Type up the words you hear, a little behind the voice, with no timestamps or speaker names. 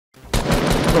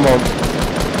Come on.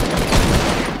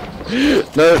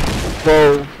 No.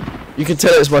 Whoa. You can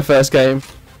tell it's my first game.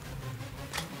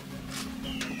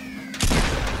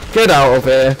 Get out of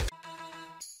here.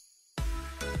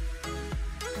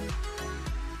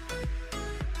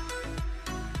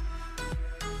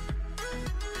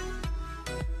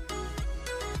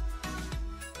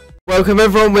 Welcome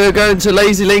everyone, we're going to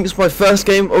Lazy Links, my first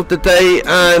game of the day,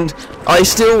 and I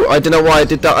don't know why I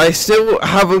did that, I still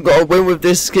haven't got a win with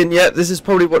this skin yet. This is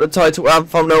probably what the title and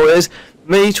thumbnail is,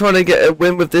 me trying to get a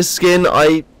win with this skin.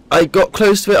 I got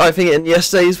close to it, I think in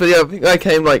yesterday's video. I think I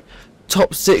came like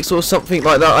top 6 or something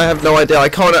like that, I have no idea, I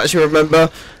can't actually remember.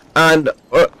 And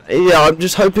yeah, I'm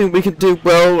just hoping we can do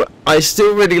well. I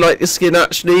still really like this skin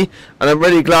actually, and I'm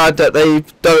really glad that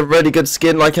they've done a really good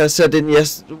skin, like I said in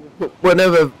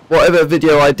whatever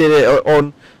video I did it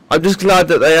on. I'm just glad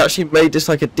that they actually made this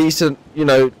like a decent, you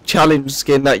know, challenge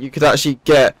skin that you could actually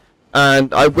get.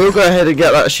 And I will go ahead and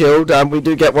get that shield, and we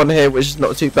do get one here, which is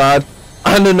not too bad.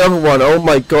 And another one. Oh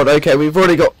my god, okay, we've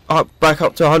already got back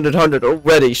up to 100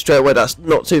 already straight away. That's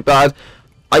not too bad.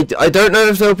 I don't know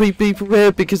if there'll be people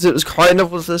here because it was kind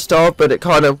of was the start, but it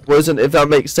kind of wasn't, if that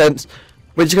makes sense.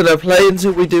 We're just going to play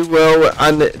until we do well,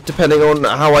 and depending on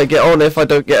how I get on, if I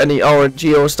don't get any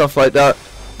RNG or stuff like that,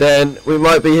 then we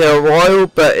might be here a while.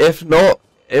 But if not,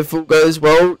 if all goes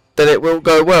well, then it will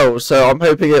go well. So I'm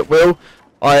hoping it will.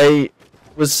 I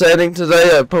was saying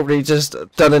today, I've probably just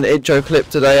done an intro clip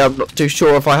today. I'm not too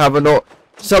sure if I have or not.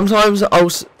 Sometimes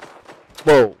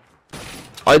whoa,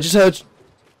 I just heard.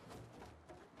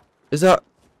 Is that?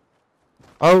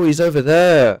 Oh, he's over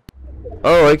there.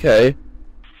 Oh, okay.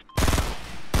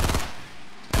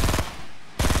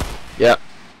 Yeah.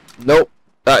 Nope.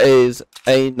 That is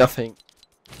a nothing.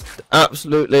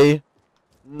 Absolutely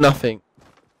nothing.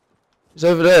 He's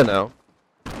over there now.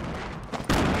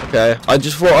 Okay. I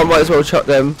just thought I might as well chuck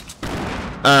them.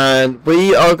 And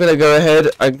we are going to go ahead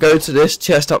and go to this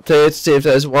chest up here to see if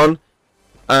there's one.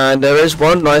 And there is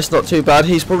one. Nice, not too bad.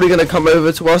 He's probably going to come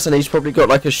over to us, and he's probably got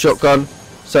like a shotgun,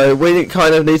 so we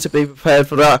kind of need to be prepared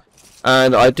for that.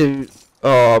 And I do.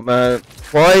 Oh man,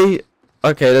 why?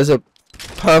 Okay, there's a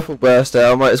purple burst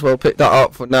there. I might as well pick that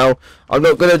up for now. I'm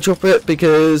not going to drop it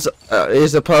because it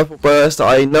is a purple burst.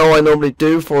 I know I normally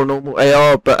do for a normal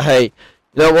AR, but hey,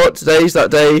 you know what, today's that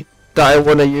day that I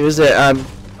want to use it, and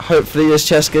hopefully this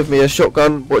chest gives me a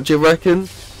shotgun. What do you reckon?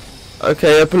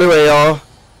 Okay, a blue AR.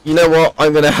 You know what,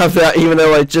 I'm going to have that, even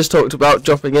though I just talked about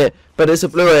dropping it. But it's a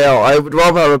blue AR. I would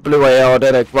rather have a blue AR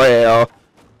than a grey AR.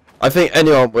 I think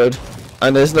anyone would.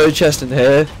 And there's no chest in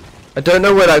here. I don't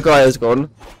know where that guy has gone.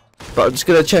 But I'm just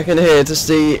going to check in here to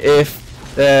see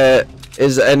if there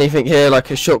is anything here,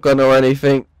 like a shotgun or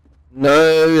anything.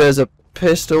 No, there's a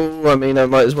pistol. I mean, I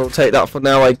might as well take that for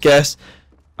now, I guess.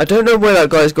 I don't know where that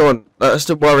guy's gone. That's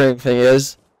the worrying thing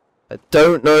is, I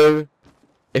don't know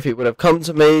if he would have come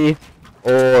to me.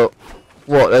 Or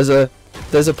what? There's a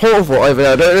portal fort over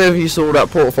there. I don't know if you saw that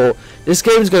portal fort. This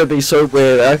game's going to be so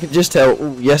weird. I can just tell.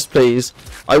 Oh, yes please.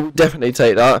 I will definitely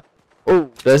take that. Oh,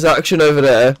 there's action over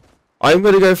there. I'm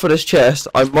going to go for this chest.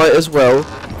 I might as well,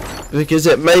 because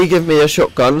it may give me a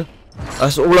shotgun.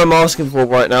 That's all I'm asking for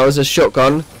right now is a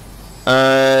shotgun.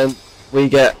 And we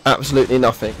get absolutely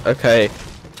nothing. Okay.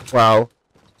 Wow.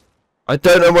 I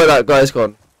don't know where that guy's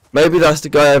gone. Maybe that's the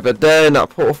guy over there in that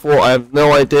portal fort. I have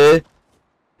no idea.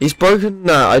 He's broken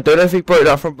that. I don't know if he broke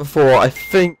that from before. I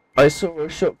think I saw a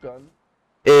shotgun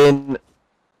in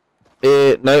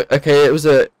it. No, okay, it was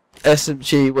a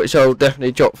SMG, which I'll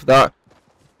definitely drop for that.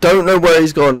 Don't know where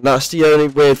he's gone. That's the only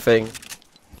weird thing.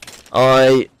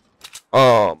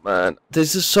 Oh man,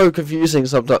 this is so confusing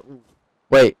sometimes.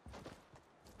 Wait,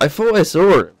 I thought I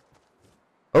saw him.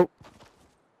 Oh,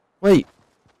 wait,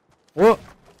 what?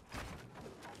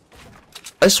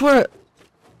 I swear,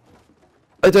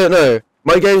 I don't know.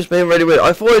 My game's being really weird.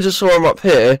 I thought I just saw him up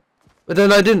here, but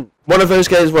then I didn't. One of those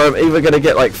games where I'm either going to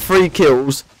get like 3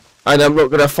 kills and I'm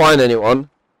not going to find anyone.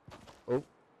 Oh,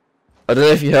 I don't know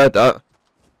if you heard that.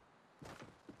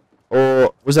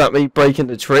 Or was that me breaking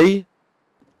the tree?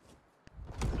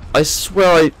 I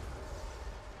swear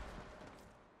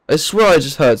I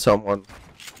just heard someone.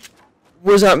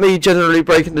 Was that me generally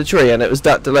breaking the tree and it was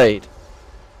that delayed?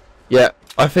 Yeah,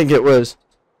 I think it was.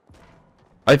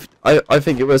 I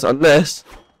think it was, unless...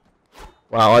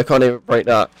 Wow, I can't even break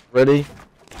that. Ready?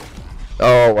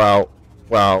 Oh, wow.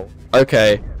 Wow.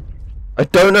 Okay. I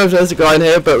don't know if there's a guy in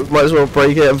here, but we might as well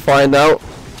break it and find out.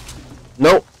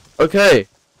 Nope. Okay.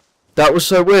 That was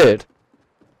so weird.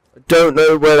 I don't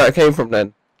know where that came from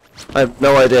then. I have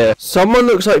no idea. Someone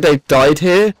looks like they died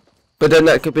here, but then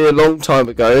that could be a long time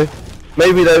ago.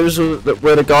 Maybe those were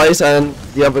the guys and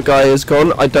the other guy is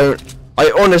gone. I don't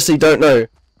I honestly don't know.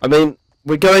 I mean,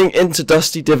 we're going into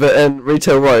Dusty Divot and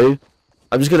Retail Row.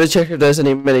 I'm just going to check if there's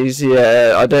any minis.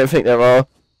 Yeah, I don't think there are.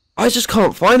 I just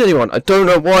can't find anyone. I don't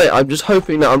know why. I'm just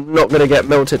hoping that I'm not going to get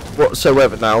melted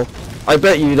whatsoever now. I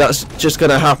bet you that's just going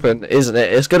to happen, isn't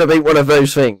it? It's going to be one of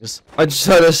those things. I just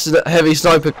heard a heavy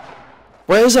sniper.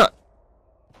 Where is that?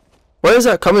 Where is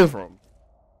that coming from?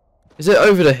 Is it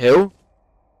over the hill?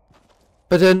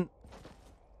 But then,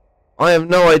 I have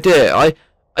no idea.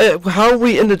 How are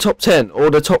we in the top 10 or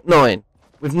the top 9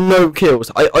 with no kills?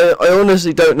 I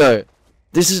honestly don't know.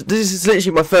 This is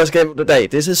literally my first game of the day.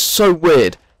 This is so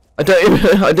weird. I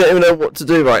don't even know what to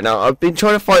do right now. I've been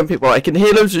trying to find people. I can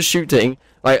hear loads of shooting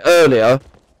like earlier,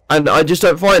 and I just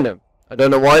don't find them. I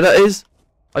don't know why that is.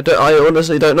 I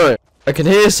honestly don't know. I can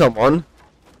hear someone.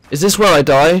 Is this where I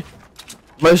die?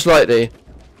 Most likely.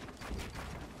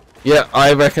 Yeah,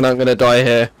 I reckon I'm gonna die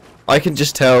here. I can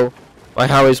just tell by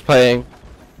how he's playing.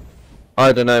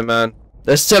 I don't know, man.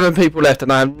 There's 7 people left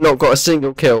and I have not got a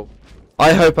single kill.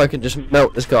 I hope I can just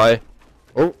melt this guy.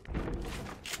 Oh.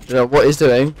 You know what he's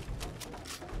doing.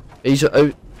 He's got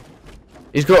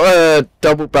a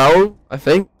double barrel, I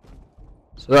think.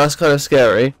 So that's kind of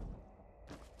scary.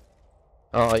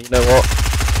 Oh, you know what?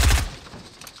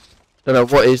 Don't know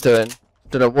what he's doing.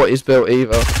 Don't know what he's built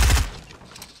either.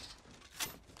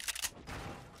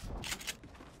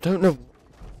 Don't know.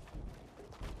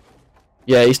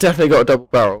 Yeah, he's definitely got a double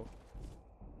barrel.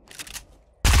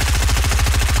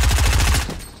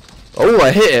 Oh,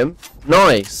 I hit him.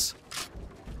 Nice.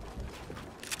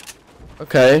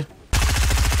 Okay.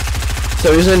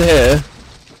 So he's in here.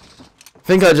 I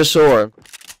think I just saw him.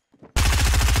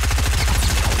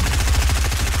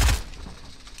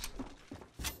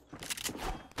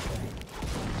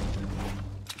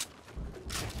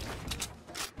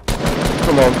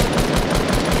 Come on.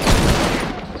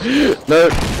 No.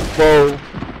 Whoa.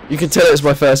 You can tell it's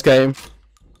my first game.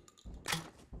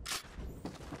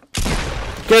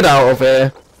 Get out of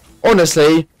here.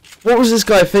 Honestly, what was this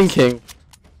guy thinking?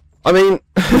 I mean,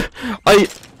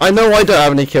 I know I don't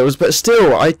have any kills, but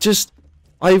still, I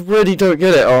really don't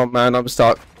get it. Oh man, I'm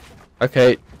stuck.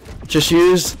 Okay, just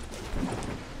use.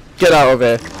 Get out of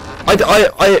here.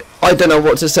 I don't know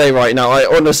what to say right now. I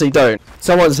honestly don't.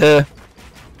 Someone's here.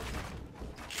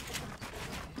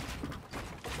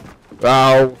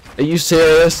 Wow, are you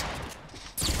serious?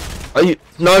 Are you?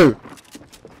 No.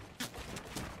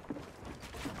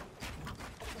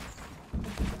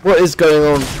 What is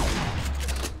going on?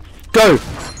 Go!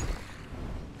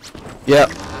 Yeah.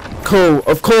 Cool.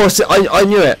 Of course, I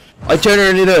knew it. I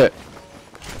genuinely knew it.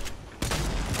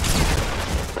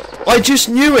 I just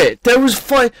knew it. There was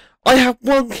 5. I have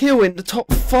 1 kill in the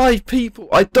top 5 people.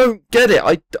 I don't get it.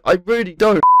 I really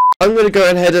don't. I'm going to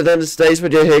go ahead and end today's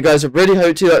video here, guys. I really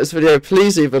hope you like this video.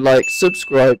 Please leave a like,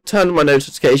 subscribe, turn on my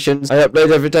notifications. I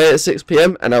upload every day at 6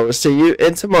 PM, and I will see you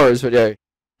in tomorrow's video.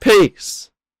 Peace.